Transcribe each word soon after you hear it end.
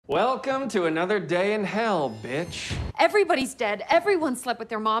Welcome to another day in hell, bitch. Everybody's dead. Everyone slept with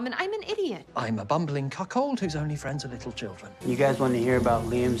their mom, and I'm an idiot. I'm a bumbling cuckold whose only friends are little children. You guys want to hear about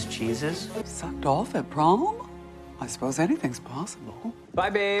Liam's cheeses? Sucked off at prom? I suppose anything's possible. Bye,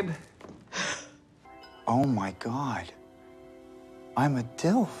 babe. Oh my God. I'm a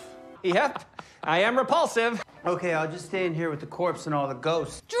DILF. Yep, I am repulsive. Okay, I'll just stay in here with the corpse and all the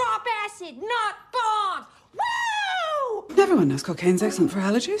ghosts. Drop acid, not bombs! Woo! Everyone knows cocaine's excellent for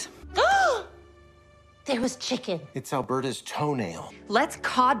allergies. There was chicken. It's Alberta's toenail. Let's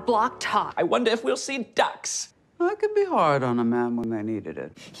cod block top. I wonder if we'll see ducks. I could be hard on a man when they needed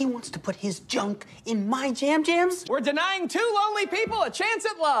it. He wants to put his junk in my jam jams? We're denying two lonely people a chance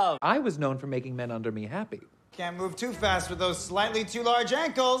at love. I was known for making men under me happy. Can't move too fast with those slightly too large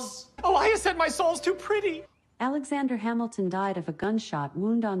ankles. Elias said my soul's too pretty. Alexander Hamilton died of a gunshot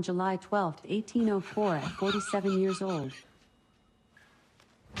wound on July 12, 1804, at 47 years old.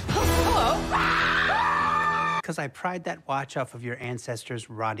 Because I pried that watch off of your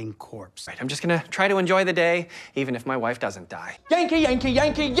ancestor's rotting corpse. I'm just gonna try to enjoy the day, even if my wife doesn't die. Yankee, Yankee,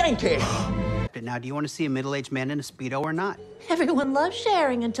 Yankee, Yankee! But now, do you want to see a middle-aged man in a Speedo or not? Everyone loves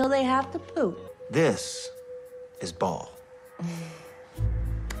sharing until they have to poop. This is ball.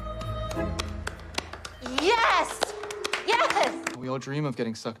 Yes! Yes! We all dream of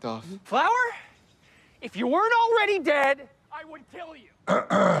getting sucked off. Flower? If you weren't already dead, I would kill you.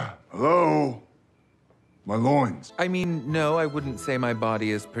 Hello? My loins. I mean, no, I wouldn't say my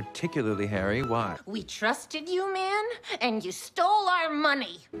body is particularly hairy. Why? We trusted you, man, and you stole our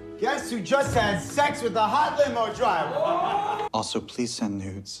money. Guess who just had sex with the hot limo driver? Also, please send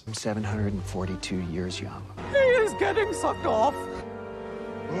nudes. I'm 742 years young. He is getting sucked off.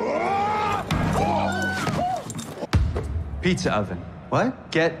 Pizza oven.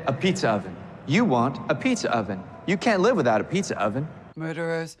 What? Get a pizza oven. You want a pizza oven. You can't live without a pizza oven.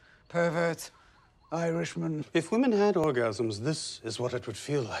 Murderers, perverts, Irishmen. If women had orgasms, this is what it would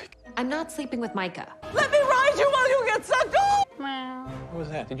feel like. I'm not sleeping with Micah. Let me ride you while you get sucked off! What was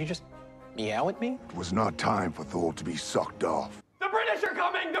that? Did you just meow at me? It was not time for Thor to be sucked off. The British are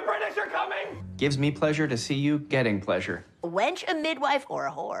coming! The British are coming! Gives me pleasure to see you getting pleasure. A wench, a midwife, or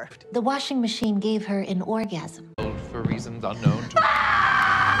a whore. The washing machine gave her an orgasm. For reasons unknown to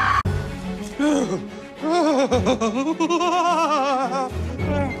I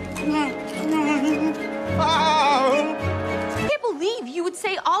can't believe you would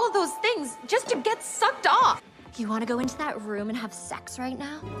say all of those things just to get sucked off. You want to go into that room and have sex right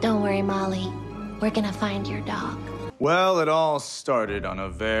now? Don't worry, Molly. We're gonna find your dog. Well, it all started on a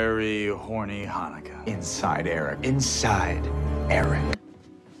very horny Hanukkah. Inside Eric. Inside Eric.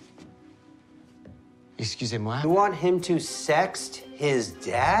 Excusez-moi. You want him to sext his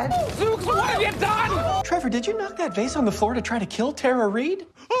dad? Zooks, what have you done? Trevor, did you knock that vase on the floor to try to kill Tara Reid?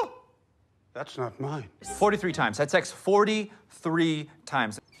 That's not mine. 43 times. Had sex 43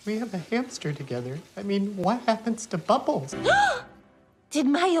 times. We have a hamster together. I mean, what happens to Bubbles? Did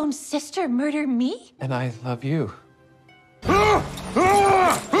my own sister murder me? And I love you.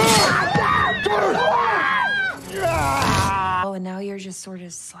 Oh, and now you're just sort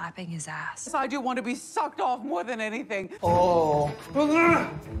of slapping his ass. I do want to be sucked off more than anything. Oh.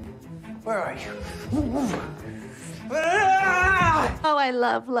 Where are you? Oh, I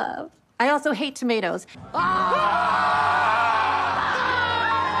love love. I also hate tomatoes.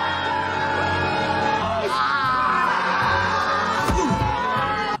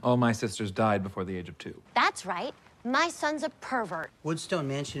 All my sisters died before the age of 2. That's right. My son's a pervert. Woodstone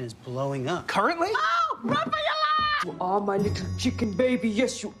Mansion is blowing up. Currently? Oh, run for your life! You are my little chicken baby.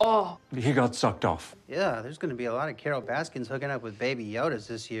 Yes, you are. He got sucked off. Yeah, there's gonna be a lot of Carol Baskins hooking up with baby Yodas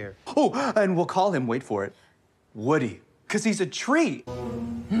this year. Oh, and we'll call him, wait for it, Woody, because he's a tree.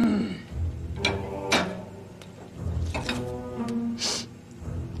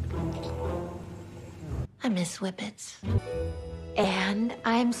 I miss whippets. And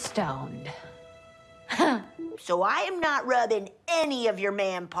I'm stoned. So I am not rubbing any of your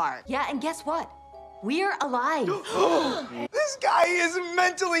man parts. Yeah, and guess what? We're alive. This guy is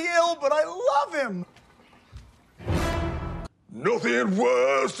mentally ill, but I love him. Nothing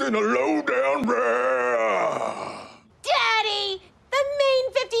worse than a low-down bear. Daddy, the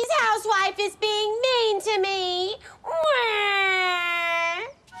mean 50s housewife is being mean to me.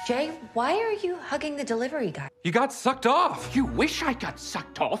 Jay, why are you hugging the delivery guy? You got sucked off. You wish I got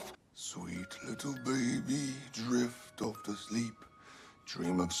sucked off. Sweet little baby, drift off to sleep.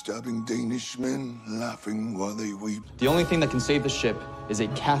 Dream of stabbing Danish men, laughing while they weep. The only thing that can save the ship is a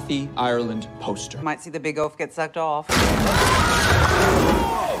Kathy Ireland poster. Might see the big oaf get sucked off. I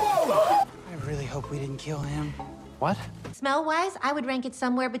really hope we didn't kill him. What? Smell-wise, I would rank it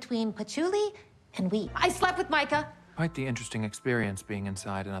somewhere between patchouli and weed. I slept with Micah. Quite the interesting experience being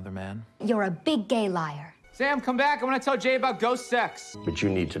inside another man. You're a big gay liar. Sam, come back. I want to tell Jay about ghost sex. But you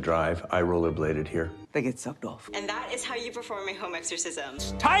need to drive. I rollerbladed here. They get sucked off. And that is how you perform a home exorcism.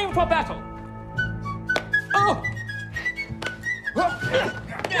 Time for battle. Oh!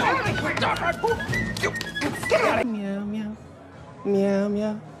 Meow, meow. Meow,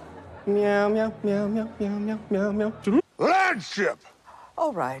 meow. Meow, meow, meow, meow, meow, meow, meow. Lordship!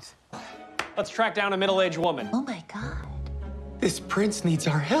 All right. Let's track down a middle-aged woman. Oh my God. This prince needs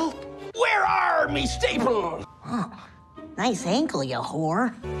our help. Where are me staples? Oh, nice ankle, you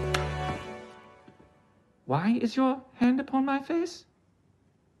whore. Why is your hand upon my face?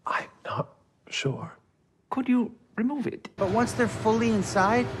 I'm not sure. Could you remove it? But once they're fully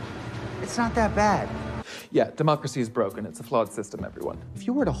inside, it's not that bad. Yeah, democracy is broken. It's a flawed system, everyone. If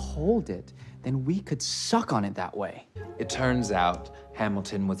you were to hold it, then we could suck on it that way. It turns out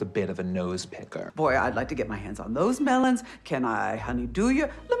Hamilton was a bit of a nose picker. Boy, I'd like to get my hands on those melons. Can I honey-do you?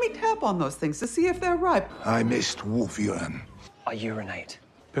 Let me tap on those things to see if they're ripe. I missed wolf urine. A urinate.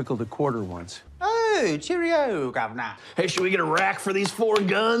 Pickled a quarter once. Oh, cheerio, governor. Hey, should we get a rack for these 4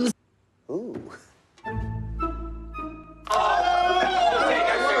 guns? Ooh.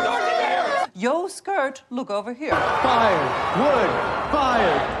 Yo, skirt, look over here. Fire! Wood!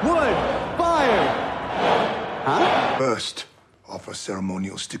 Fire! Wood! Fire! Huh? First, offer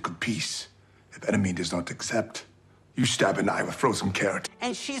ceremonial stick of peace. If enemy does not accept, you stab an eye with frozen carrot.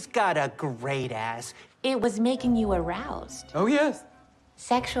 And she's got a great ass. It was making you aroused. Oh, yes.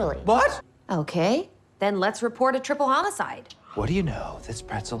 Sexually. What? Okay, then let's report a triple homicide. What do you know? This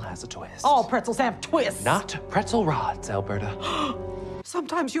pretzel has a twist. All pretzels have twists. Not pretzel rods, Alberta.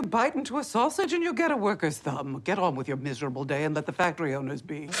 Sometimes you bite into a sausage and you get a worker's thumb. Get on with your miserable day and let the factory owners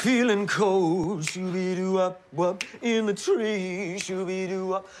be. Feeling cold, shooby-doo-up, in the tree,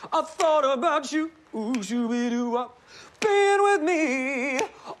 shooby-doo-up. I thought about you, ooh, shooby-doo-up, being with me,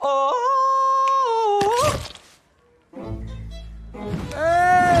 oh.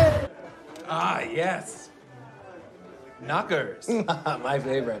 Hey! Ah, yes. Knockers. My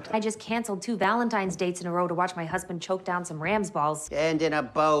favorite. I just canceled 2 Valentine's dates in a row to watch my husband choke down some Rams balls. And in a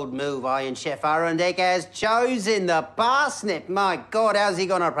bold move, Iron Chef Arundel has chosen the parsnip. My God, how's he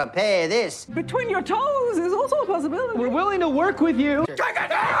gonna prepare this? Between your toes is also a possibility. We're willing to work with you.